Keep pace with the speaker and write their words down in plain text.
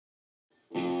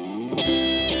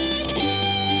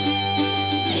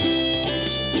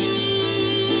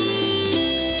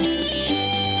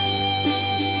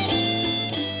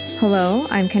Hello,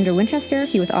 I'm Kendra Winchester,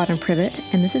 here with Autumn Privet,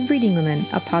 and this is Reading Women,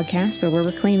 a podcast where we're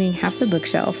reclaiming half the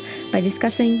bookshelf by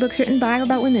discussing books written by or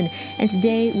about women. And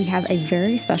today we have a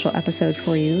very special episode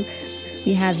for you.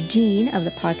 We have Jean of the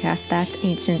podcast That's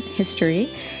Ancient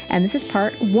History, and this is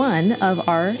part one of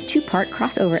our two-part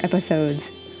crossover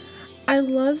episodes. I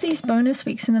love these bonus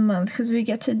weeks in the month because we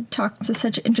get to talk to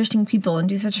such interesting people and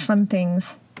do such fun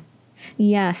things.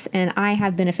 Yes, and I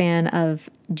have been a fan of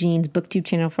Jean's BookTube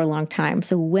channel for a long time.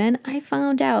 So when I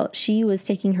found out she was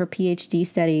taking her PhD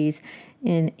studies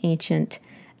in ancient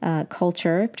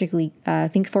culture, particularly I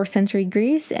think 4th century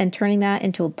Greece, and turning that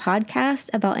into a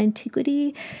podcast about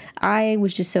antiquity, I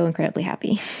was just so incredibly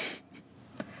happy.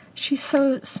 She's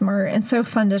so smart and so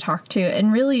fun to talk to.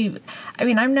 And really, I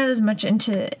mean, I'm not as much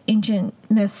into ancient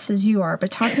myths as you are,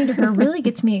 but talking to her really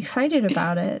gets me excited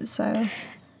about it. So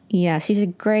yeah, she's a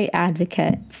great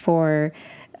advocate for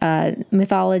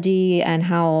mythology and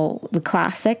how the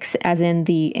classics, as in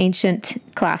the ancient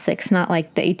classics, not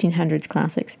like the 1800s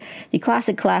classics, the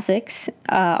classics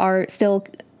are still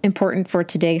important for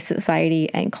today's society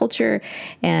and culture,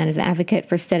 and is an advocate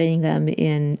for studying them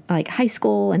in like high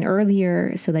school and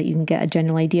earlier so that you can get a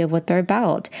general idea of what they're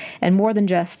about, and more than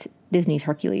just Disney's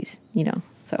Hercules, you know,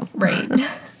 so. Right.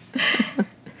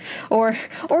 Or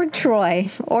Troy,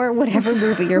 or whatever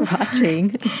movie you're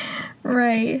watching.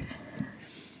 Right.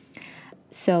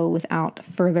 So without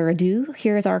further ado,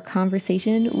 here's our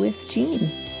conversation with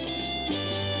Jean.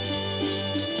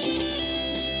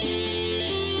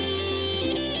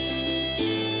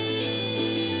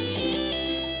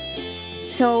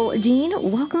 So,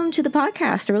 Jean, welcome to the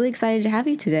podcast. Really excited to have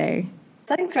you today.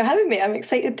 Thanks for having me. I'm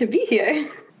excited to be here.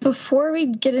 Before we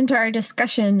get into our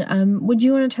discussion, would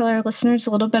you want to tell our listeners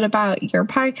a little bit about your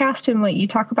podcast and what you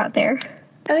talk about there?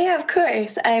 Oh, yeah, of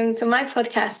course. So my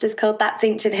podcast is called That's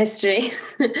Ancient History,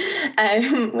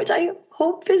 which I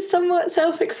hope is somewhat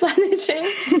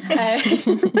self-explanatory.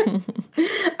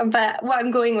 But what I'm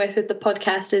going with the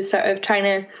podcast is sort of trying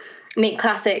to make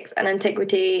classics and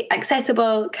antiquity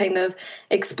accessible, kind of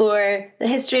explore the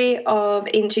history of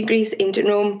ancient Greece, ancient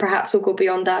Rome. Perhaps we'll go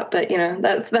beyond that, but, you know,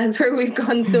 that's where we've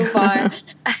gone so far.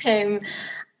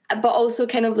 But also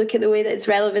kind of look at the way that it's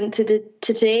relevant to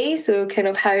today, so kind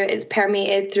of how it's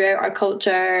permeated throughout our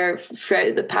culture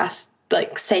throughout the past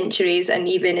like centuries, and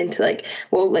even into like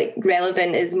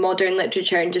relevant is modern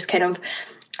literature, and just kind of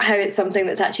how it's something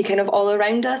that's actually kind of all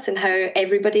around us, and how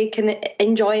everybody can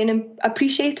enjoy and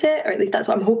appreciate it, or at least that's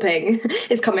what I'm hoping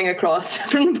is coming across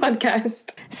from the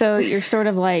podcast. So you're sort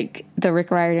of like the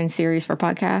Rick Riordan series for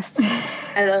podcasts?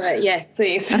 I love it. Yes,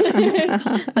 please.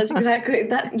 That's exactly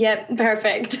that. Yep,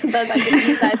 perfect.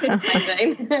 That's my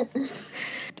mind.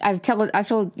 I've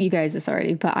told you guys this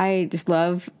already, but I just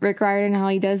love Rick Riordan, how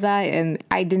he does that. And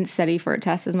I didn't study for a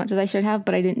test as much as I should have,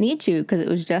 but I didn't need to, because it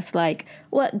was just like,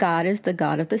 what god is the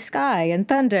god of the sky and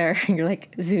thunder? And you're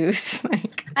like, Zeus.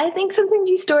 Like, I think sometimes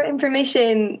you store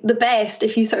information the best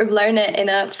if you sort of learn it in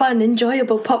a fun,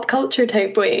 enjoyable pop culture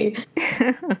type way.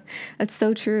 That's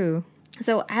so true.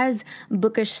 So as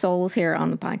bookish souls here on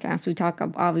the podcast, we talk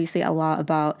obviously a lot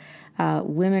about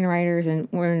women writers and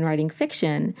women writing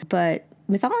fiction, but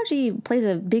mythology plays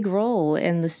a big role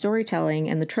in the storytelling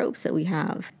and the tropes that we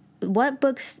have. What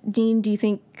books, Jean, do you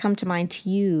think come to mind to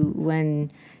you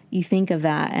when you think of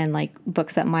that, and like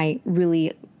books that might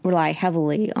really rely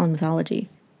heavily on mythology?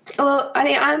 Well, I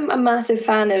mean, I'm a massive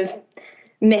fan of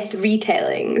myth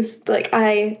retellings. Like,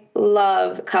 I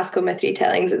love classical myth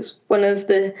retellings. It's one of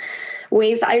the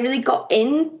ways that I really got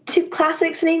into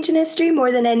classics and ancient history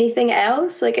more than anything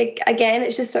else. Like, again,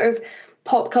 it's just sort of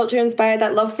pop culture inspired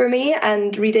that love for me,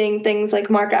 and reading things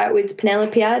like Margaret Atwood's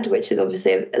Penelopiad, which is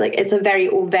obviously like, it's a very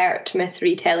overt myth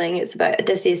retelling. It's about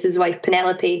Odysseus's wife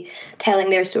Penelope telling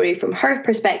their story from her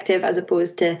perspective as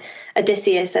opposed to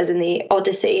Odysseus as in the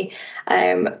Odyssey,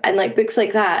 and like books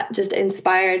like that just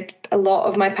inspired a lot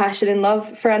of my passion and love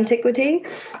for antiquity.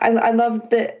 I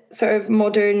love the sort of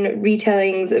modern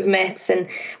retellings of myths, and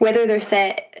whether they're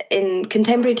set in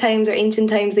contemporary times or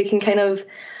ancient times, they can kind of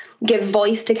give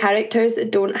voice to characters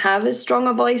that don't have as strong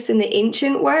a voice in the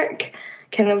ancient work,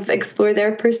 kind of explore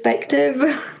their perspective.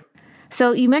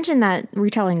 So you mentioned that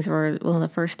retellings were one of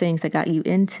the first things that got you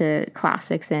into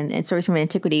classics and stories from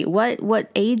antiquity.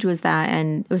 What age was that,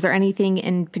 and was there anything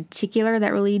in particular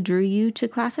that really drew you to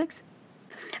classics?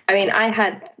 I mean, I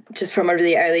had, just from a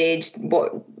really early age,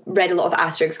 read a lot of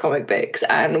Asterix comic books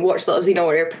and watched a lot of Xena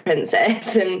Warrior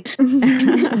Princess, and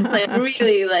it's like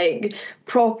really like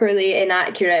properly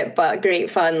inaccurate but great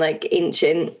fun, like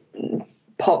ancient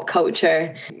pop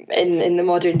culture in the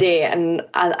modern day, and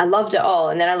I loved it all.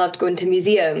 And then I loved going to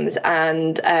museums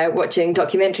and watching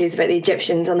documentaries about the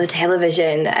Egyptians on the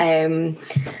television.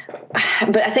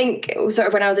 But I think sort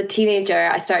of when I was a teenager,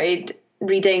 I started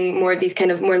reading more of these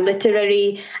kind of more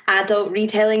literary adult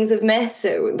retellings of myths.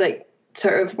 So like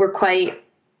sort of were quite,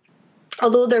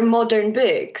 although they're modern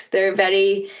books, they're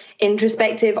very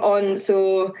introspective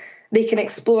so they can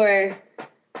explore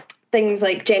things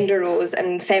like gender roles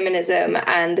and feminism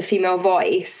and the female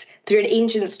voice through an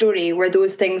ancient story where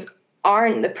those things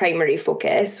aren't the primary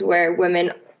focus, where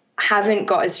women haven't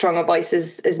got as strong a voice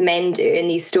as men do in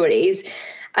these stories.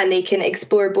 And they can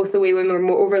explore both the way women were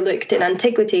more overlooked in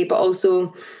antiquity, but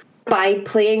also by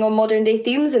playing on modern day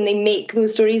themes, and they make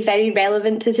those stories very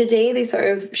relevant to today. They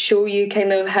sort of show you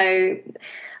kind of how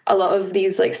a lot of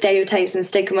these like stereotypes and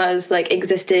stigmas like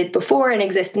existed before and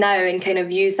exist now, and kind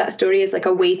of use that story as like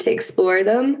a way to explore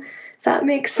them, if that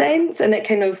makes sense. And it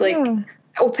kind of like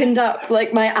opened up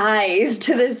like my eyes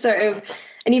to this sort of,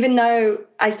 and even now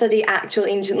I study actual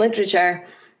ancient literature,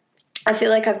 I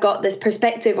feel like I've got this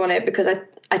perspective on it because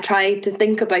I try to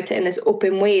think about it in this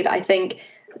open way that I think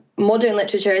modern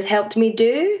literature has helped me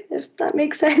do, if that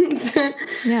makes sense.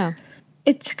 Yeah.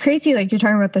 It's crazy, like you're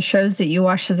talking about the shows that you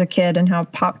watched as a kid and how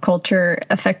pop culture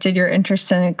affected your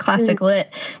interest in classic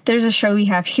lit. There's a show we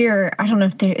have here, I don't know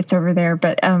if it's over there,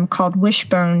 but called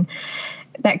Wishbone,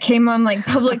 that came on like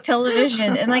public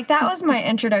television. And like that was my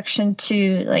introduction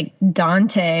to like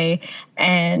Dante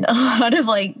and a lot of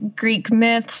like Greek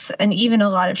myths and even a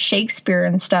lot of Shakespeare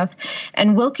and stuff,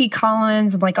 and Wilkie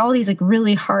Collins and like all these like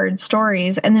really hard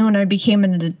stories. And then when I became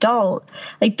an adult,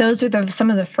 like those are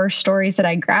some of the first stories that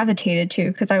I gravitated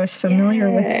to because I was familiar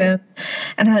with them.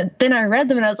 And then I read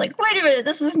them and I was like, wait a minute,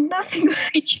 this is nothing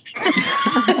like this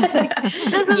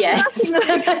is nothing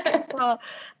like this.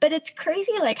 But it's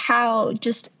crazy like how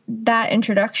just that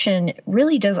introduction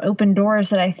really does open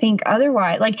doors that I think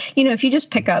otherwise, like, you know, if you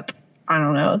just pick up, I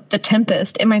don't know, The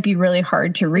Tempest, it might be really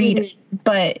hard to read,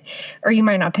 or you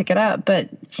might not pick it up, but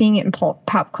seeing it in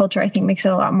pop culture, I think makes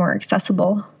it a lot more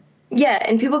accessible. Yeah,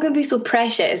 and people can be so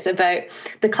precious about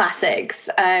the classics,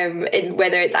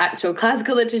 whether it's actual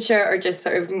classical literature or just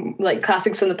sort of like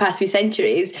classics from the past few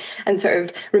centuries, and sort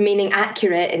of remaining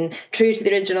accurate and true to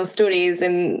the original stories.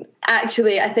 And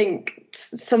actually, I think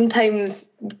sometimes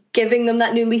giving them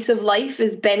that new lease of life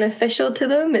is beneficial to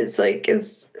them. It's like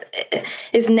it's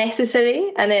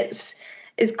necessary, and it's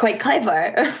quite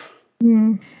clever.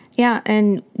 Yeah,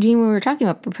 and Jean, when we were talking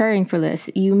about preparing for this,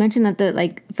 you mentioned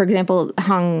that for example,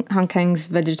 Han Kang's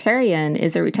Vegetarian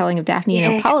is a retelling of Daphne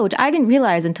and Apollo, which I didn't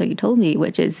realize until you told me,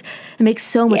 it makes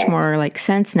so much more like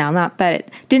sense now. Not that it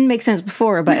didn't make sense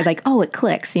before, but like, oh, it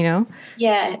clicks, you know?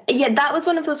 Yeah, that was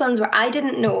one of those ones where I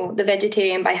didn't know The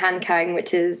Vegetarian by Han Kang,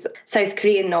 which is a South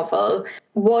Korean novel,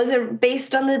 was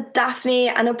based on the Daphne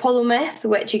and Apollo myth,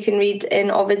 which you can read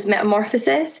in Ovid's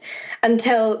Metamorphosis,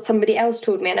 until somebody else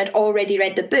told me, and I'd already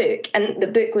read the book, and the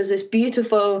book was this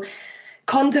beautiful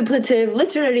contemplative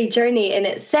literary journey in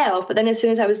itself. But then as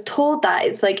soon as I was told that,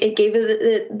 it's like it gave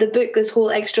the book this whole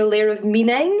extra layer of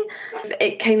meaning.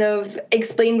 It kind of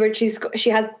explained where she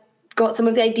had got some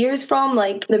of the ideas from,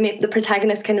 like the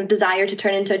protagonist's kind of desire to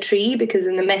turn into a tree, because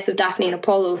in the myth of Daphne and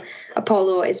Apollo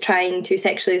is trying to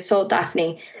sexually assault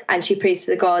Daphne, and she prays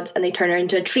to the gods and they turn her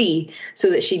into a tree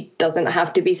so that she doesn't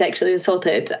have to be sexually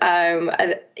assaulted.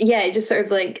 And it just sort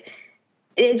of like,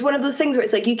 it's one of those things where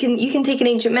it's like you can take an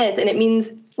ancient myth, and it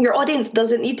means your audience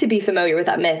doesn't need to be familiar with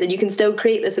that myth, and you can still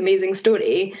create this amazing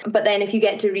story. But then if you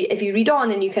get to if you read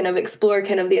on and you kind of explore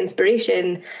kind of the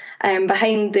inspiration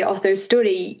behind the author's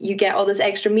story, you get all this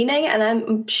extra meaning. And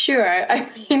I'm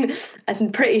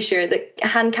pretty sure that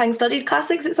Han Kang studied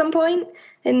classics at some point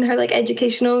in her like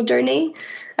educational journey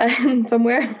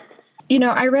somewhere. You know,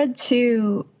 I read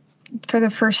for the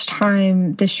first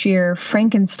time this year,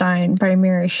 Frankenstein by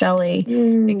Mary Shelley,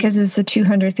 because it was the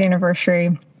 200th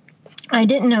anniversary. I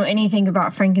didn't know anything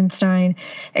about Frankenstein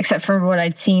except for what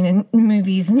I'd seen in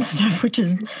movies and stuff, which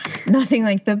is nothing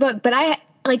like the book. But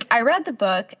I read the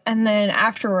book, and then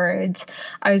afterwards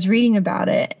I was reading about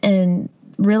it and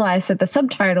realized that the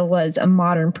subtitle was A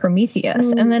Modern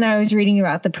Prometheus. And then I was reading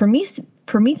about the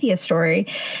Prometheus story,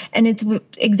 and it's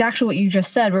exactly what you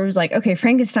just said, where it was like, okay,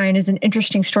 Frankenstein is an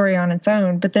interesting story on its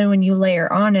own, but then when you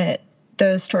layer on it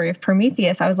the story of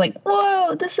Prometheus, I was like,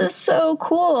 whoa, this is so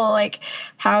cool, like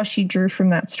how she drew from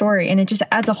that story, and it just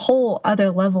adds a whole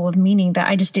other level of meaning that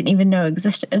I just didn't even know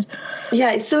existed.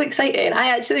 Yeah, it's so exciting.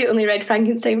 I actually only read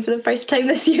Frankenstein for the first time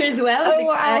this year as well. Oh,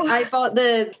 wow. I bought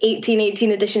the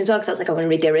 1818 edition as well, because I was like, I want to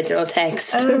read the original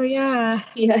text. Oh, yeah.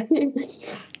 Yeah.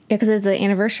 Yeah, because it's the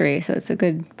anniversary, so it's a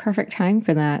perfect time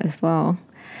for that as well.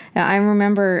 I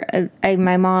remember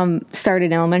my mom started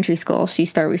in elementary school. We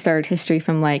started history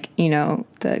from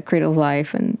the cradle of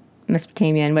life and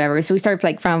Mesopotamia and whatever. So we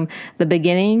started from the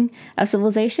beginning of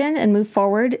civilization and moved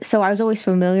forward. So I was always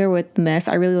familiar with the myths.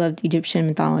 I really loved Egyptian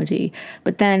mythology.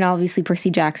 But then obviously Percy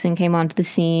Jackson came onto the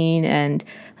scene and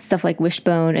stuff like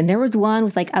Wishbone. And there was one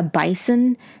with a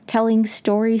bison telling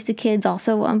stories to kids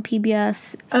also on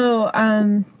PBS. Oh,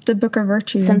 the Book of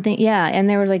Virtue. Something, yeah. And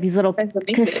there was these little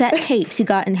cassette tapes you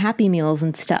got in Happy Meals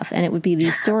and stuff. And it would be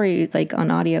these stories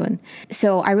on audio. And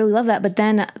so I really love that. But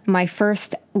then my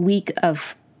first week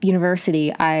of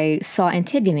university, I saw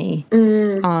Antigone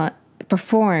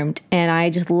performed, and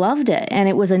I just loved it. And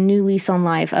it was a new lease on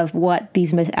life of what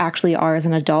these myths actually are as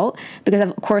an adult, because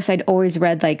of course I'd always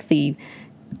read the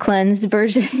cleansed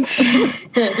versions.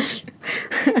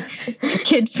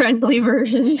 Kid-friendly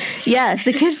versions. Yes,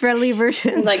 the kid-friendly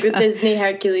versions. Like the Disney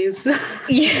Hercules.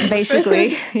 Yes.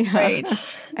 Basically. Yeah. Right.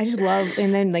 I just love,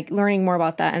 and then learning more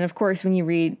about that. And of course, when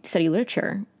you study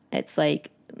literature, it's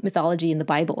mythology in the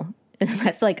Bible. And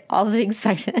that's all the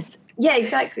excitement. Yeah,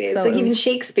 exactly. It's even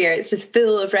Shakespeare. It's just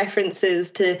full of references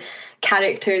to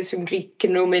characters from Greek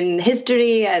and Roman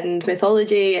history and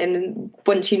mythology. And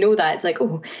once you know that,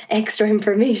 it's extra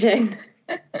information.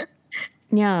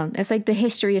 Yeah, it's the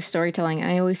history of storytelling.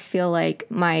 I always feel we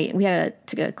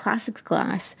took a classics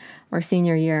class our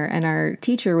senior year, and our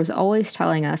teacher was always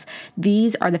telling us,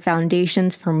 these are the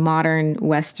foundations for modern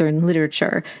Western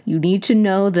literature. You need to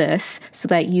know this so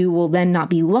that you will then not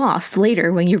be lost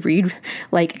later when you read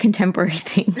contemporary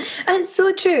things. And it's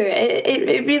so true.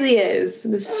 It really is.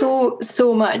 There's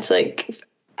so much. I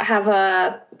have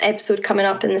a episode coming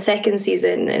up in the second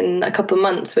season in a couple of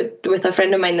months with a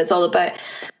friend of mine that's all about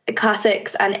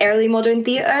classics and early modern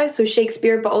theatre, so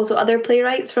Shakespeare, but also other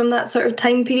playwrights from that sort of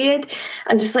time period,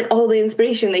 and just all the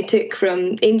inspiration they took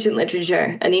from ancient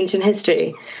literature and ancient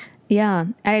history. Yeah,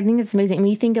 I think it's amazing. I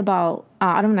mean, you think about,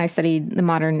 Autumn and I studied the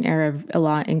modern era a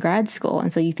lot in grad school,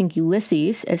 and so you think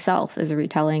Ulysses itself is a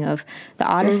retelling of the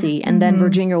Odyssey, and then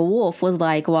Virginia Woolf was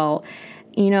well,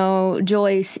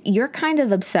 Joyce, you're kind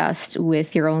of obsessed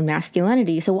with your own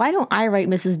masculinity, so why don't I write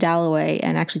Mrs. Dalloway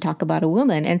and actually talk about a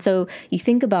woman? And so you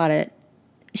think about it,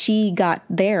 she got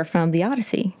there from the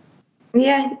Odyssey.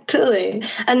 Yeah, totally.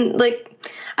 And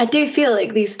I do feel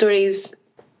these stories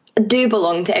do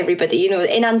belong to everybody.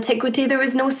 In antiquity, there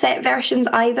was no set versions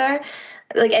either.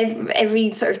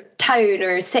 Every sort of town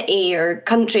or city or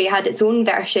country had its own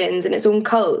versions and its own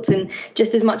cults, and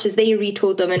just as much as they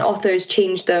retold them and authors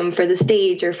changed them for the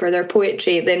stage or for their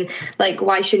poetry, then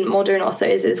why shouldn't modern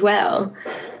authors as well?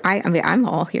 I mean, I'm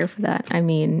all here for that. I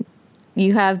mean,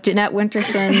 you have Jeanette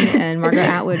Winterson and Margaret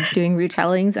Atwood doing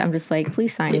retellings. I'm just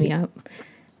please sign me up.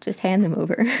 Just hand them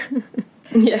over.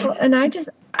 Yeah. Well, and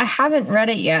I haven't read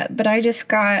it yet, but I just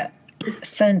got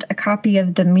sent a copy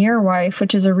of The Mere Wife,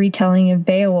 which is a retelling of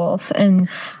Beowulf, and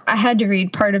I had to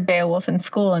read part of Beowulf in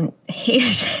school and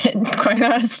hated it, quite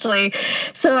honestly.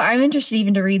 So I'm interested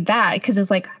even to read that, because it's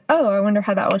oh, I wonder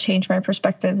how that will change my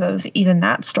perspective of even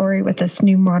that story with this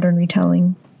new modern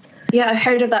retelling. Yeah, I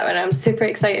heard of that one. I'm super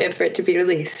excited for it to be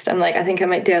released. I'm I think I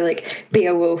might do a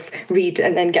Beowulf read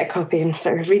and then get a copy and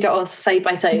sort of read it all side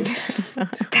by side.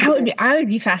 I would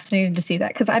be fascinated to see that,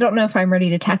 because I don't know if I'm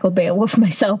ready to tackle Beowulf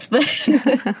myself. But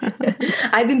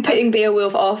I've been putting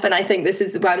Beowulf off, and I think this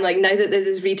is why I'm now that there's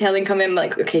this retelling coming,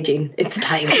 I'm okay, Jane, it's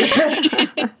time.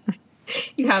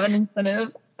 You have an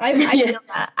incentive.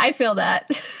 I feel that.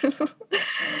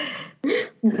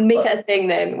 Make it a thing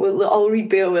then. We'll all read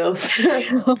Beowulf.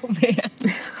 Oh, man.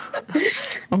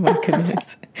 Oh, my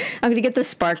goodness. I'm going to get the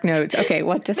Spark Notes. Okay,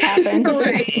 what just happened?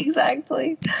 Right,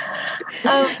 exactly.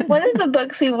 One of the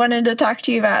books we wanted to talk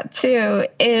to you about, too,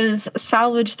 is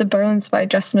Salvage the Bones by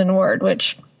Jessamyn Ward,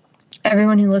 which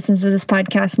everyone who listens to this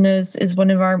podcast knows is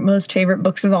one of our most favorite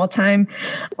books of all time.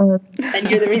 And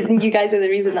you guys are the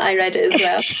reason that I read it as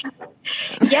well.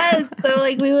 Yes, so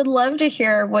we would love to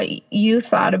hear what you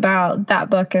thought about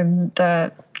that book and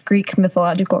the Greek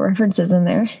mythological references in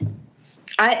there.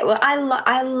 I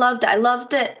loved it. I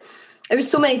loved that there were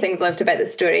so many things I loved about the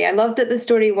story. I loved that the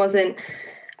story wasn't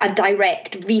a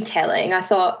direct retelling. I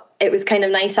thought it was kind of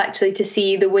nice actually to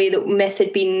see the way that myth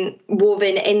had been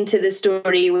woven into the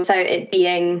story without it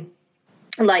being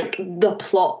the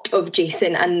plot of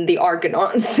Jason and the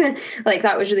Argonauts.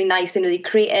 That was really nice and really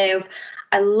creative.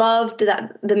 I loved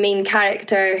that the main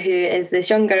character, who is this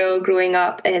young girl growing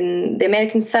up in the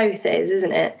American South,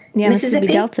 isn't it? Yeah, Mississippi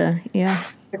Delta. Yeah.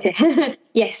 Okay.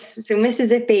 Yes. So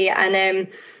Mississippi, and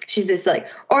she's this like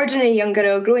ordinary young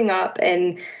girl growing up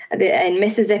in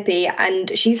Mississippi,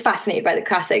 and she's fascinated by the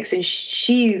classics, and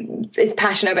she is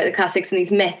passionate about the classics and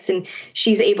these myths, and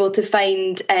she's able to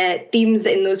find themes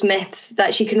in those myths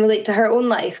that she can relate to her own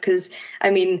life. Because I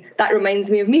mean, that reminds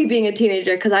me of me being a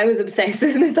teenager, because I was obsessed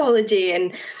with mythology,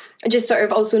 and just sort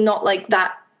of also not like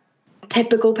that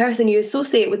typical person you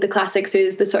associate with the classics, who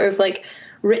is the sort of like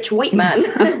rich white man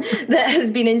that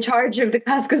has been in charge of the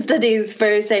classical studies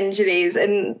for centuries.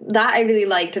 And that I really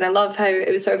liked, and I love how it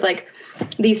was sort of like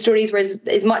these stories were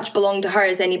as much belong to her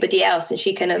as anybody else, and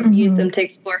she kind of used them to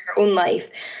explore her own life.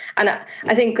 And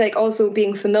I think like also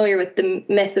being familiar with the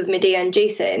myth of Medea and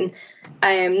Jason,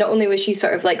 not only was she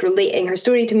sort of like relating her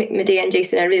story to Medea and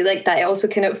Jason, I really liked that it also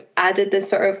kind of added this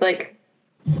sort of like,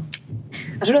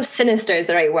 I don't know if sinister is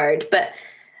the right word, but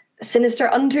sinister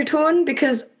undertone,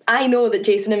 because I know that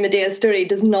Jason and Medea's story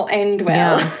does not end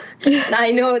well. Yeah. And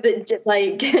I know that just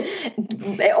like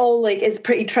it all like is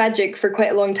pretty tragic for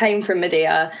quite a long time for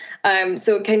Medea.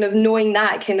 So kind of knowing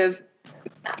that kind of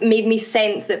made me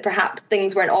sense that perhaps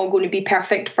things weren't all going to be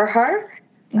perfect for her.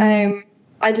 I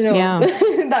don't know. Yeah.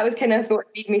 That was kind of what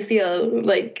made me feel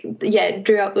like, it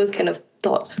drew out those kind of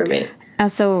thoughts for me.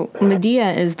 So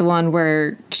Medea is the one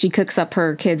where she cooks up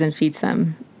her kids and feeds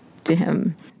them to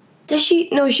him. Does she?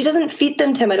 No, she doesn't feed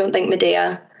them to him, I don't think,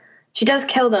 Medea. She does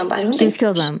kill them, but I don't think... She just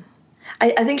kills them.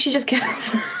 I think she just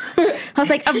kills them. I was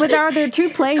like, but there are two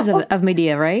plays of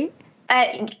Medea, right?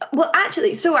 Well,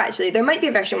 actually, there might be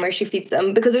a version where she feeds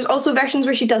them, because there's also versions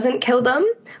where she doesn't kill them,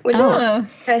 which is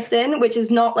interesting, which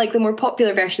is not like the more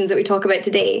popular versions that we talk about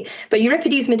today. But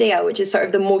Euripides' Medea, which is sort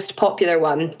of the most popular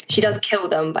one, she does kill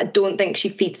them, but I don't think she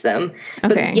feeds them.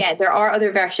 Okay. But yeah, there are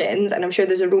other versions, and I'm sure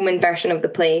there's a Roman version of the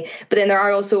play. But then there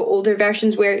are also older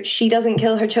versions where she doesn't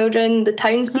kill her children, the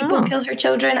townspeople kill her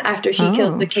children after she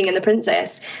kills the king and the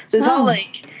princess. So it's all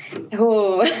like...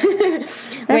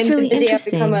 That's really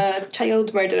interesting. Become a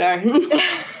child murderer.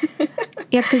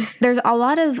 Yeah, because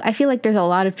I feel like there's a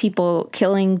lot of people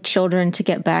killing children to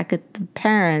get back at the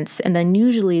parents, and then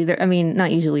usually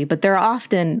not usually, but they're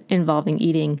often involving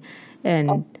eating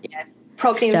and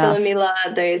Procne and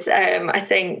Philomela. There's I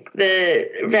think the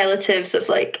relatives of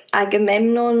like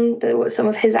Agamemnon, some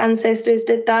of his ancestors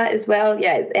did that as well.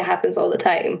 Yeah, it happens all the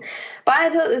time. But I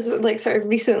thought this was like sort of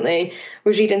recently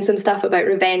was reading some stuff about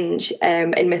revenge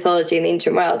in mythology in the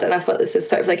ancient world, and I thought this is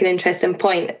sort of like an interesting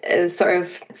point. Is sort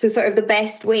of the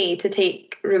best way to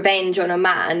take revenge on a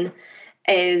man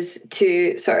is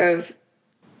to sort of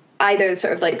either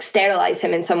sort of like sterilize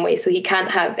him in some way so he can't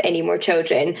have any more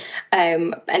children,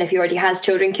 and if he already has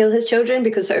children, kill his children,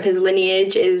 because sort of his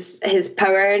lineage is his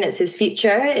power and it's his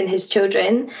future in his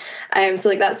children. So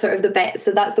like that's sort of the best.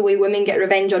 So that's the way women get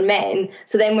revenge on men.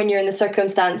 So then when you're in the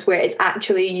circumstance where it's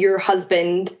actually your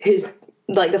husband who's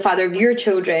like the father of your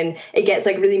children, it gets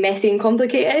like really messy and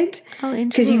complicated. Oh,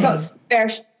 interesting. Because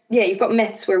you've got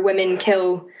myths where women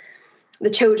kill the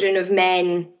children of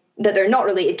men that they're not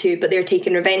related to, but they're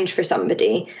taking revenge for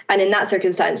somebody. And in that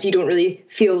circumstance, you don't really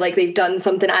feel like they've done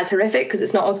something as horrific because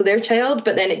it's not also their child,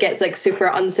 but then it gets like super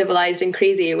uncivilized and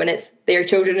crazy when it's their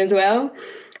children as well.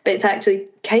 But it's actually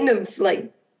kind of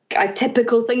like a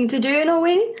typical thing to do in a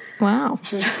way. Wow.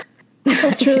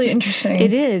 That's really interesting.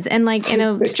 It is. And like in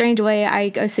a strange way,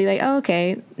 I see like, oh,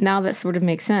 okay, now that sort of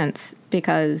makes sense,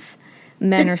 because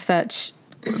men are such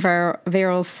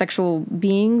virile sexual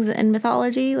beings in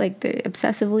mythology, like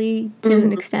obsessively to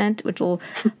an extent, which we'll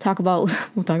talk about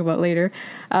later.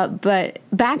 But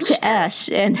back to Esh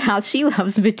and how she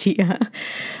loves Medea.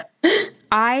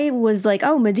 I was like,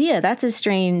 oh, Medea, that's a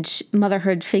strange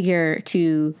motherhood figure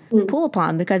to pull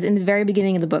upon, because in the very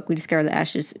beginning of the book, we discover that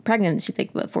Esh is pregnant. She's like,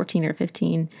 what, 14 or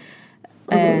 15.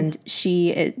 And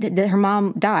her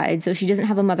mom died, so she doesn't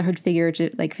have a motherhood figure to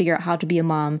like figure out how to be a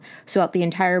mom. So throughout the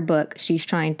entire book, she's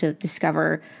trying to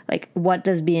discover like what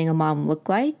does being a mom look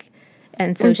like,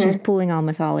 and so she's pulling on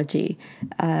mythology.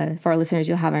 For our listeners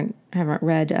who haven't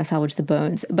read Salvage the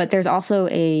Bones, but there's also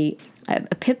a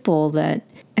pit bull that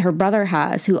her brother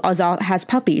has, who has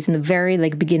puppies in the very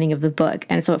like beginning of the book,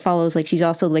 and so it follows like she's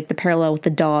also like the parallel with the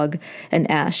dog and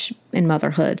Esh in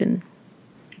motherhood and.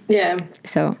 Yeah.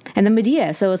 So, and then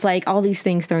Medea. So it's like all these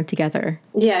things thrown together.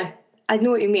 Yeah, I know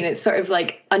what you mean. It's sort of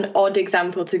like an odd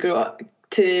example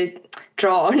to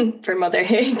draw on for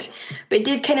motherhood, but it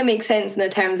did kind of make sense in the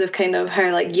terms of kind of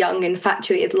her like young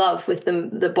infatuated love with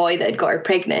the boy that had got her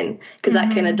pregnant, because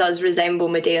that kind of does resemble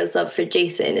Medea's love for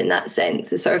Jason in that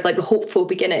sense. It's sort of like the hopeful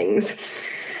beginnings.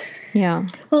 Yeah.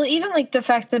 Well, even like the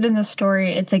fact that in the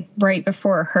story it's like right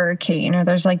before a hurricane, or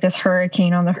there's like this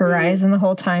hurricane on the horizon the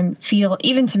whole time,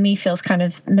 even to me feels kind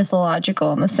of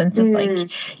mythological in the sense of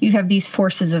like you have these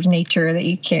forces of nature that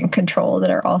you can't control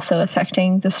that are also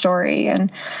affecting the story.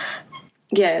 And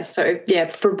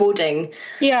foreboding.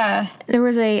 Yeah. There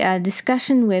was a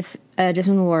discussion with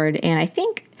Jesmyn Ward, and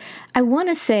I want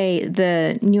to say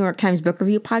the New York Times Book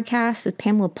Review podcast with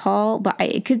Pamela Paul, but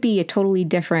it could be a totally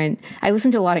different. I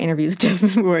listened to a lot of interviews with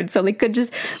Jesmyn Ward, so they could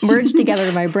just merge together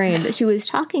in my brain. But she was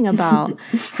talking about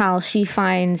how she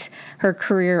finds her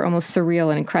career almost surreal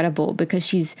and incredible because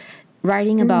she's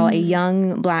writing about a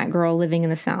young Black girl living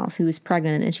in the South who is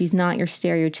pregnant, and she's not your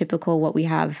stereotypical what we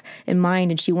have in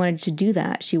mind, and she wanted to do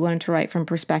that. She wanted to write from a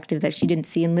perspective that she didn't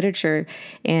see in literature,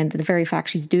 and the very fact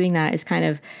she's doing that is kind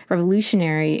of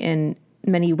revolutionary in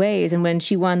many ways. And when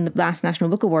she won the last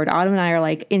National Book Award, Autumn and I are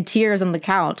like in tears on the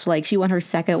couch, like she won her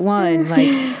second one,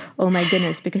 like, oh my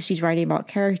goodness, because she's writing about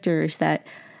characters that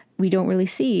we don't really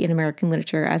see in American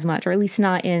literature as much, or at least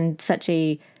not in such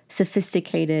a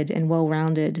sophisticated and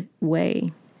well-rounded way.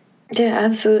 Yeah,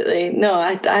 absolutely. No,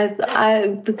 I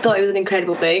thought it was an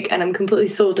incredible book, and I'm completely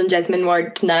sold on Jesmyn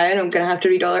Ward now, and I'm going to have to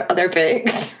read all her other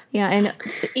books. Yeah, and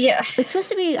it's supposed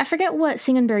to be, I forget what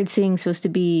Sing Unburied Sing is supposed to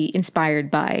be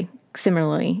inspired by,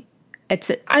 similarly. It's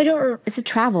a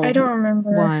travel I don't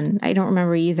remember one. I don't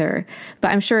remember either.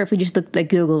 But I'm sure if we just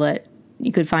Google it,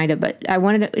 you could find it. But I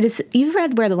wanted to, you've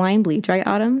read Where the Line Bleeds, right,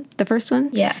 Autumn? The first one?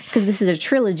 Yes. Because this is a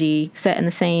trilogy set in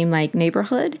the same like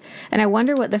neighborhood. And I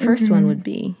wonder what the first one would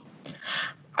be.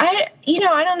 I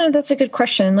don't know. That's a good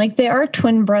question. Like, they are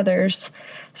twin brothers.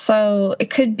 So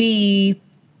it could be,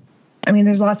 I mean,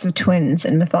 there's lots of twins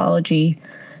in mythology.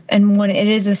 And it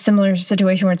is a similar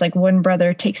situation where it's like one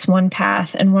brother takes one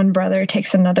path and one brother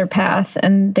takes another path,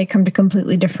 and they come to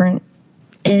completely different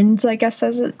ends, I guess,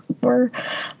 as it were.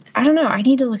 I don't know. I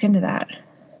need to look into that.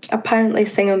 Apparently,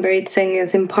 Sing Unburied Sing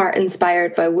is in part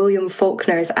inspired by William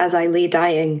Faulkner's As I Lay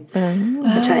Dying, which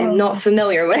I am not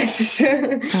familiar with.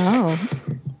 Oh.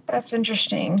 That's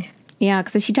interesting. Yeah,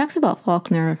 because she talks about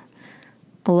Faulkner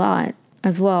a lot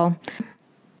as well.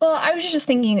 Well, I was just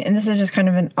thinking, and this is just kind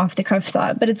of an off-the-cuff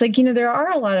thought, but it's like, there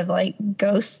are a lot of, like,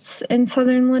 ghosts in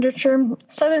Southern literature.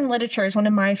 Southern literature is one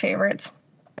of my favorites.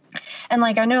 And,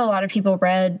 like, I know a lot of people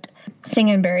read Sing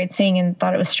Unburied Sing and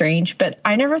thought it was strange, but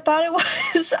I never thought it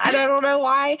was. I don't know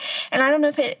why. And I don't know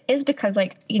if it is because,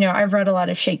 like, I've read a lot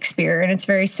of Shakespeare, and it's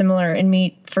very similar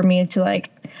for me to,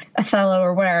 like, Othello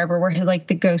or whatever, where, like,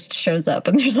 the ghost shows up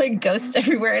and there's, like, ghosts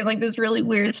everywhere and, like, this really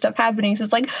weird stuff happening. So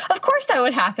it's like, of course that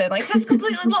would happen. Like, that's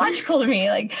completely logical to me.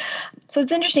 Like, so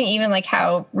it's interesting even, like,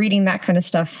 how reading that kind of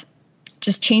stuff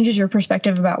just changes your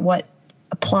perspective about what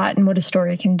a plot and what a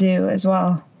story can do as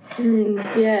well.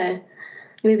 Yeah.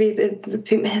 Maybe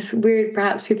it's weird.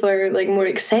 Perhaps people are like more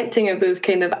accepting of those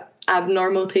kind of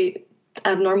abnormal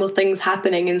things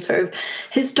happening in sort of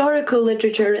historical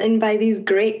literature and by these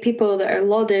great people that are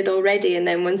lauded already. And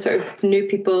then when sort of new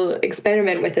people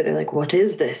experiment with it, they're like, what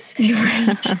is this?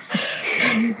 Right.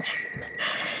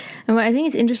 And what I think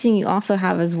it's interesting, you also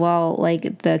have as well,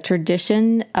 like the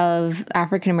tradition of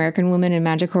African-American women in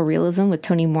magical realism with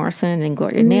Toni Morrison and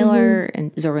Gloria Naylor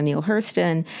and Zora Neale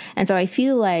Hurston. And so I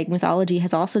feel like mythology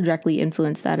has also directly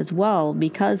influenced that as well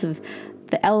because of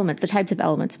the types of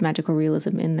elements of magical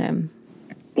realism in them.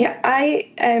 Yeah,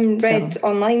 I read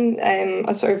online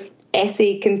a sort of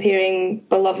essay comparing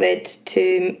Beloved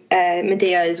to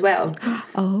Medea as well.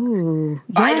 Oh,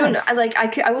 yes. I don't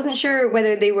know. I wasn't sure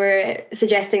whether they were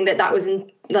suggesting that was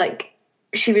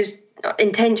she was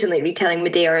intentionally retelling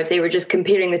Medea, or if they were just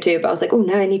comparing the two. But I was like, oh,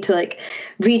 now I need to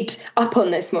read up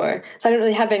on this more. So I don't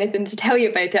really have anything to tell you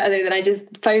about it other than I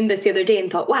just found this the other day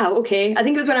and thought, wow, okay. I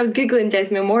think it was when I was Googling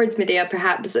Jesmyn Ward's Medea,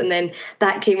 perhaps, and then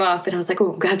that came up, and I was like,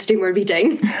 oh, I'm going to have to do more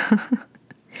reading.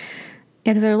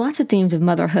 Yeah, because there are lots of themes of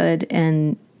motherhood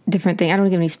and different things. I don't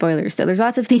want to give any spoilers. So there's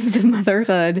lots of themes of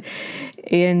motherhood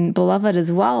in Beloved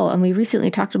as well. And we recently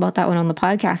talked about that one on the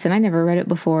podcast, and I never read it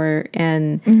before.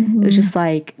 And it was just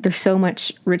like, there's so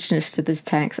much richness to this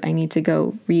text. I need to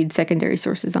go read secondary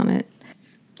sources on it.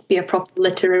 Be a proper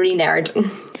literary nerd.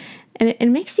 And it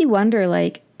makes you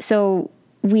wonder, so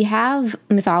we have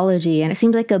mythology, and it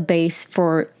seems like a base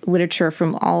for literature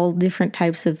from all different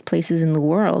types of places in the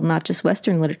world, not just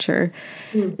Western literature.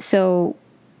 So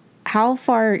how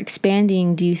far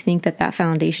expanding do you think that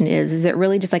foundation is? Is it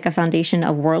really just like a foundation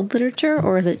of world literature,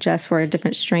 or is it just for a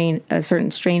certain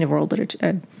strain of world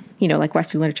literature, like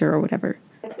Western literature or whatever?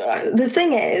 The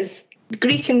thing is,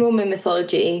 Greek and Roman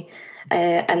mythology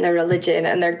and their religion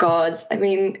and their gods, I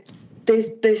mean,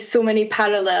 there's so many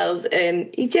parallels in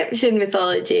Egyptian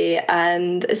mythology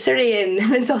and Assyrian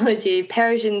mythology,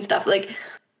 Persian stuff. Like,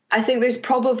 I think there's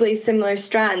probably similar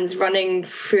strands running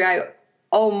throughout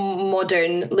all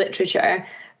modern literature,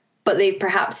 but they've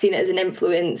perhaps seen it as an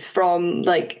influence from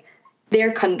like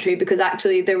their country, because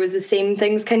actually there was the same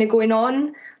things kind of going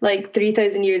on like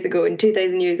 3,000 years ago and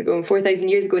 2,000 years ago and 4,000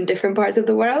 years ago in different parts of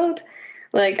the world.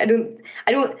 Like, I don't,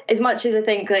 as much as I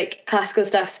think like classical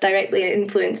stuff's directly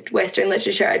influenced Western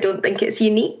literature, I don't think it's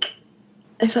unique,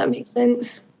 if that makes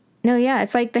sense. No, yeah,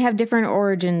 it's like they have different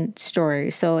origin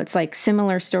stories. So it's like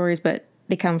similar stories, but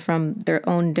they come from their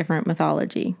own different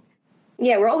mythology.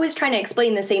 Yeah, we're always trying to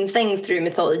explain the same things through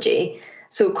mythology.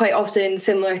 So quite often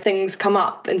similar things come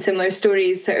up and similar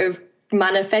stories sort of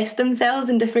manifest themselves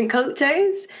in different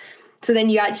cultures. So then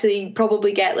you actually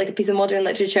probably get like a piece of modern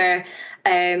literature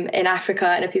in Africa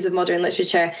and a piece of modern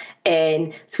literature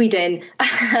in Sweden,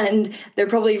 and they're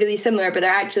probably really similar, but they're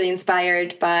actually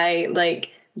inspired by like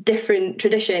different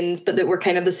traditions, but that were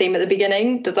kind of the same at the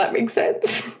beginning. Does that make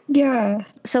sense? Yeah.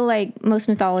 So like most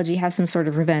mythology has some sort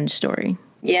of revenge story.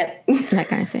 Yeah. That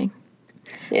kind of thing.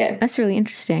 Yeah. That's really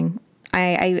interesting.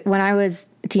 I when I was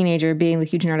a teenager, being the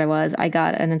huge nerd I was, I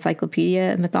got an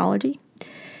encyclopedia of mythology.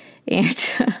 And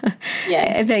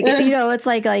yes. It's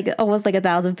like almost like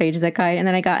 1,000 pages, that kind. And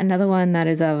then I got another one that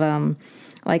is of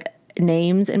like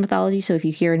names in mythology. So if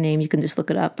you hear a name, you can just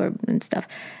look it up and stuff.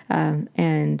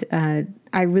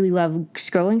 I really love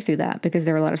scrolling through that because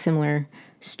there were a lot of similar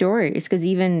stories. Because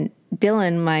even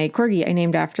Dylan, my corgi, I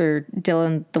named after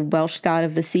Dylan, the Welsh god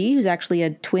of the sea, who's actually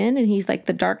a twin, and he's like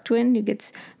the dark twin who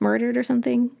gets murdered or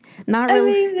something. Not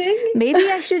really. Amazing. Maybe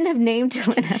I shouldn't have named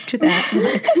Dylan after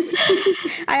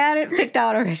that. I had it picked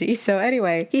out already. So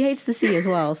anyway, he hates the sea as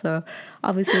well. So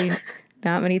obviously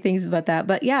not many things about that.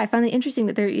 But yeah, I find it interesting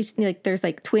that there's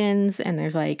like twins, and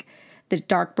there's like the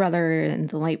dark brother and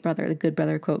the light brother, the good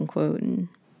brother, quote unquote. And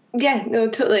yeah, no,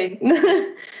 totally.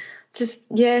 Just,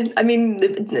 yeah, I mean,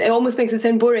 it almost makes it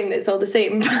sound boring that it's all the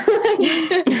same.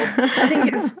 I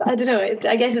think I don't know,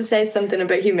 I guess it says something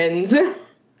about humans.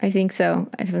 I think so.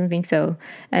 I definitely think so.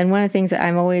 And one of the things that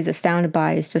I'm always astounded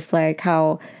by is just like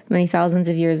how many thousands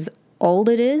of years old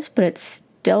it is, but it's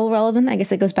still relevant. I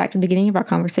guess it goes back to the beginning of our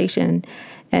conversation,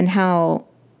 and how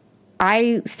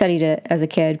I studied it as a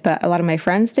kid, but a lot of my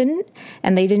friends didn't,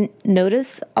 and they didn't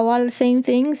notice a lot of the same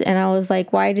things. And I was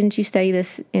like, why didn't you study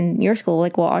this in your school?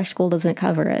 Like, well, our school doesn't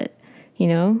cover it, you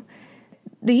know?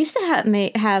 They used to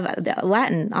have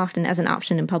Latin often as an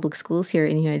option in public schools here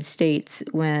in the United States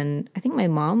when I think my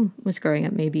mom was growing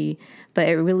up, maybe, but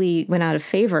it really went out of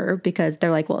favor because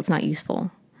they're like, well, it's not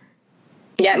useful.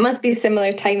 Yeah, it must be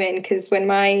similar timing, because when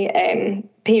my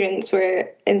parents were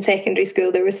in secondary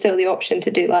school, there was still the option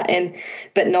to do Latin,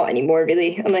 but not anymore,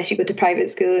 really, unless you go to private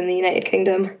school in the United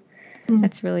Kingdom.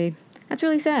 That's really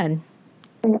sad.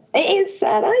 It is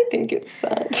sad. I think it's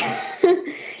sad.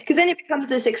 Because then it becomes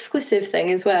this exclusive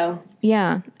thing as well.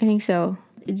 Yeah, I think so.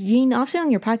 Jean, often on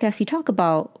your podcast, you talk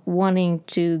about wanting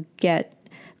to get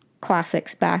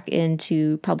classics back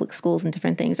into public schools and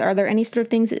different things. Are there any sort of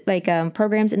things like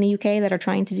programs in the UK that are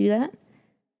trying to do that?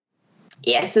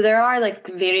 Yeah, so there are like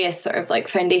various sort of like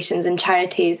foundations and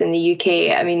charities in the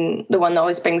UK. I mean, the one that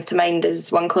always brings to mind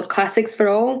is one called Classics for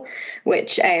All,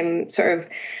 which sort of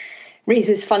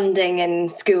raises funding, and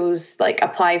schools like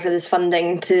apply for this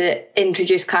funding to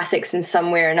introduce classics in some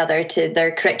way or another to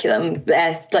their curriculum,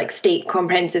 like state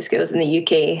comprehensive schools in the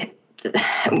UK.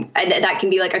 And that can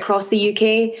be like across the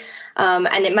UK.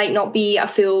 And it might not be a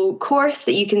full course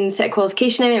that you can set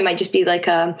qualification in. It might just be like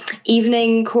a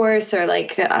evening course or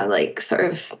like sort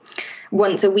of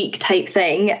once a week type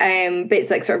thing. But it's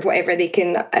like sort of whatever they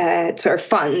can sort of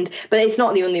fund. But it's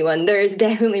not the only one. There is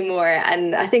definitely more.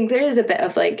 And I think there is a bit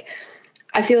of like,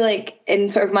 I feel like in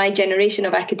sort of my generation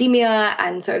of academia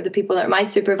and sort of the people that are my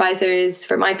supervisors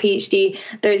for my PhD,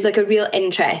 there's like a real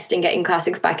interest in getting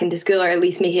classics back into school, or at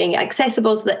least making it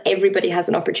accessible so that everybody has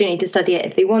an opportunity to study it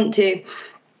if they want to.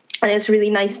 And it's really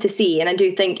nice to see. And I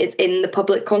do think it's in the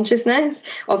public consciousness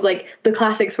of like the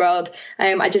classics world.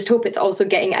 I just hope it's also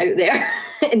getting out there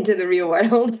into the real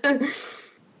world.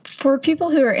 For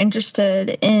people who are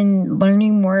interested in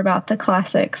learning more about the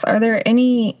classics, are there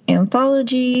any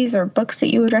anthologies or books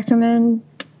that you would recommend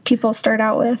people start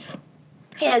out with?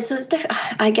 Yeah, so it's different.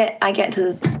 I get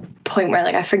to the point where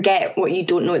like I forget what you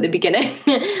don't know at the beginning.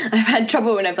 I've had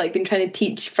trouble when I've like been trying to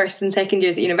teach first and second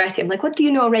years at university. I'm like, what do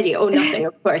you know already? Oh, nothing.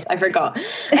 Of course, I forgot.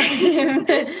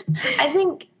 I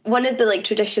think one of the like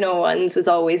traditional ones was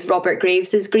always Robert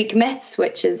Graves's Greek Myths,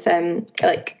 which is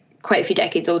like quite a few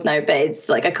decades old now, but it's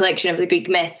like a collection of the Greek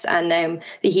myths, and that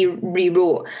he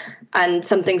rewrote And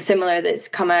something similar that's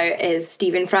come out is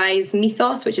Stephen Fry's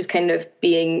Mythos, which is kind of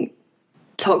being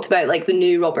talked about like the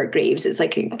new Robert Graves. It's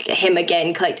like him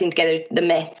again collecting together the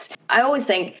myths. I always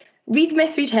think, read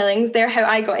myth retellings. They're how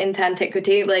I got into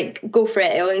antiquity. Like, go for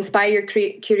it. It'll inspire your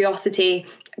curiosity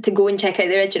to go and check out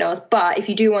the originals. But if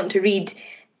you do want to read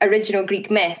original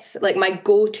Greek myths, like, my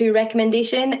go-to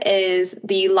recommendation is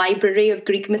the Library of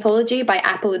Greek Mythology by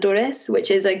Apollodorus,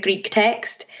 which is a Greek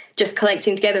text just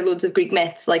collecting together loads of Greek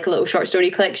myths, like a little short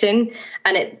story collection,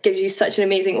 and it gives you such an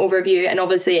amazing overview. And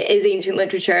obviously it is ancient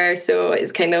literature, so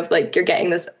it's kind of like you're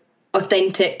getting this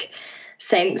authentic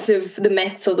sense of the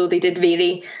myths, although they did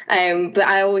vary. But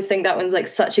I always think that one's like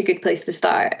such a good place to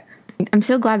start. I'm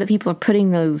so glad that people are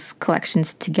putting those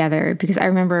collections together, because I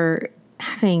remember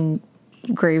having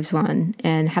Graves one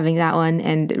and having that one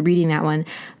and reading that one,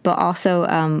 but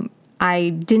also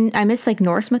I missed like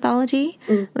Norse mythology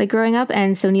like growing up,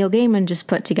 and so Neil Gaiman just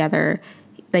put together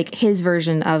like his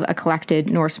version of a collected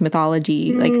Norse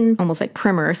mythology, like almost like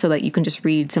primer, so that you can just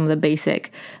read some of the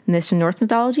basic myths from Norse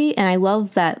mythology. And I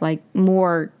love that, like,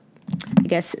 more, I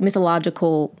guess,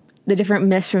 mythological, the different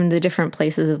myths from the different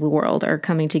places of the world are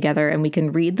coming together, and we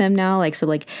can read them now. Like, so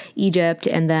like Egypt,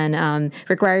 and then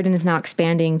Rick Riordan is now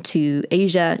expanding to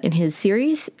Asia in his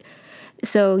series.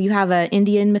 So you have an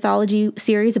Indian mythology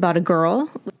series about a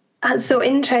girl. That's so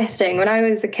interesting. When I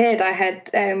was a kid, I had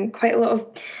quite a lot of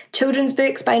children's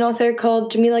books by an author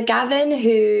called Jamila Gavin,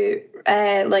 who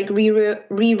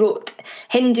rewrote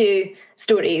Hindu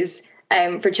stories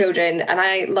for children, and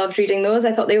I loved reading those.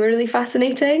 I thought they were really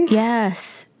fascinating.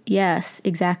 Yes,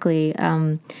 exactly.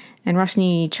 And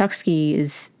Roshni Chokshi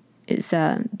is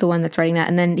the one that's writing that.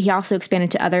 And then he also expanded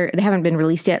to other, they haven't been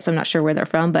released yet, so I'm not sure where they're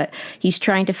from, but he's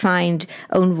trying to find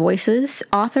own voices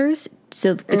authors.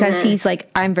 So because he's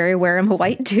like, I'm very aware I'm a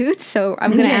white dude, so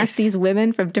I'm going to ask these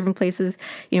women from different places,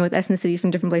 with ethnicities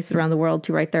from different places around the world,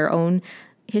 to write their own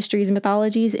histories and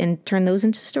mythologies and turn those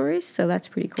into stories. So that's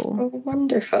pretty cool. Oh,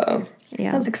 wonderful.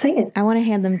 Yeah. That's exciting. I want to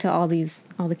hand them to all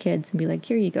the kids and be like,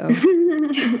 here you go.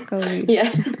 Go read.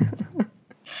 Yeah.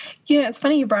 It's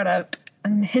funny you brought up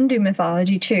Hindu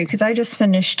mythology too, because I just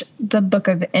finished the Book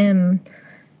of M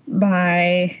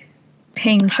by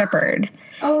Payne Shepherd.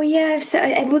 Oh yeah,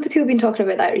 loads of people have been talking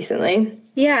about that recently.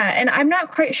 Yeah, and I'm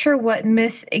not quite sure what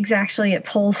myth exactly it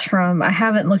pulls from. I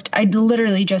haven't looked. I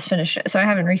literally just finished it, so I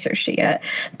haven't researched it yet.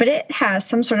 But it has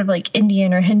some sort of like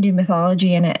Indian or Hindu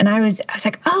mythology in it, and I was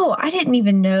like, oh, I didn't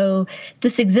even know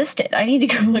this existed. I need to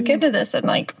go look into this and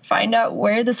like find out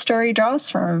where the story draws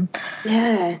from.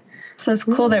 Yeah. So it's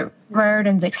cool that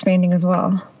Riordan's expanding as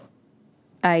well.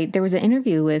 There was an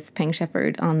interview with Payne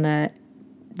Shepherd on the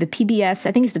PBS,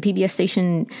 I think it's the PBS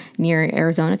station near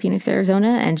Arizona, Phoenix, Arizona,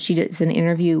 and she does an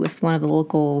interview with one of the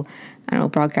local,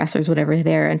 broadcasters, whatever,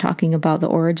 there, and talking about the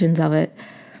origins of it.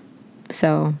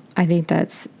 So I think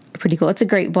that's pretty cool. It's a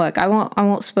great book. I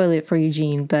won't spoil it for you,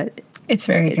 Jean, but it's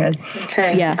very good.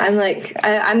 Okay. Yes. I'm like,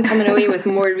 I'm coming away with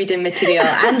more reading material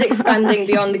and expanding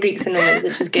beyond the Greeks and Romans,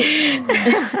 which is good.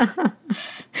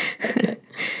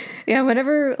 Yeah,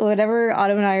 whenever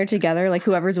Autumn and I are together, like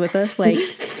whoever's with us, like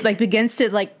begins to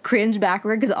like cringe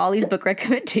backward because all these book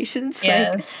recommendations.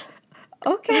 Yes.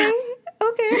 Like, okay.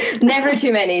 Never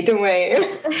too many. Don't worry.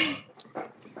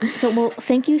 So, well,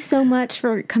 thank you so much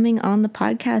for coming on the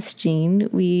podcast, Jean.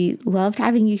 We loved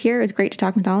having you here. It was great to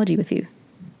talk mythology with you.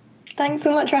 Thanks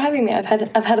so much for having me. I've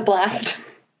had a blast.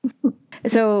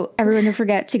 So everyone, don't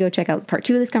forget to go check out part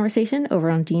 2 of this conversation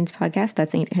over on Jean's podcast.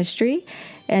 That's Ancient History.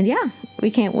 And yeah, we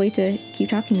can't wait to keep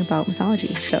talking about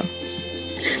mythology. So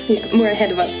yeah, more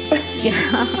ahead of us.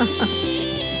 Yeah.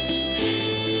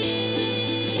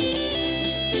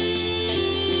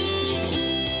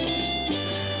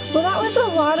 Well, that was a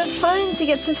lot of fun to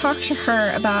get to talk to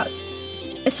her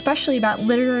especially about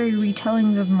literary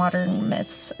retellings of modern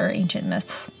myths or ancient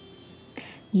myths.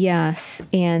 Yes,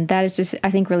 and that is just, I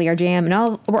think, really our jam.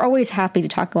 And we're always happy to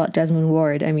talk about Jesmond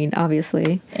Ward. I mean,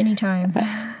 obviously. Anytime.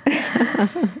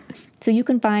 So you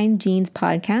can find Jean's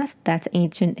podcast, that's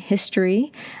Ancient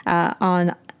History,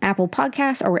 on Apple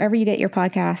Podcasts or wherever you get your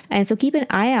podcast. And so keep an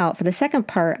eye out for the second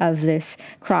part of this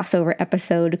crossover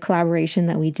episode collaboration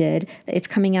that we did. It's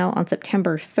coming out on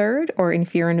September 3rd, or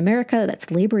if you're in America,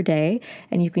 that's Labor Day.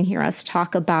 And you can hear us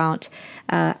talk about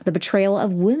the portrayal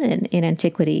of women in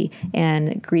antiquity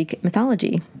and Greek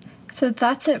mythology. So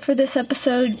that's it for this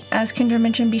episode. As Kendra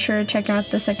mentioned, be sure to check out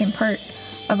the second part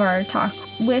of our talk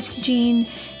with Jean.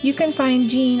 You can find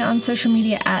Jean on social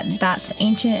media at That's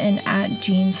Ancient and at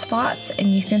Jean's Thoughts,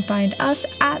 and you can find us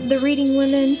at The Reading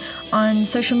Women on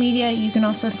social media. You can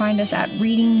also find us at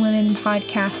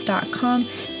readingwomenpodcast.com.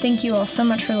 Thank you all so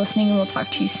much for listening, and we'll talk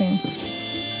to you soon.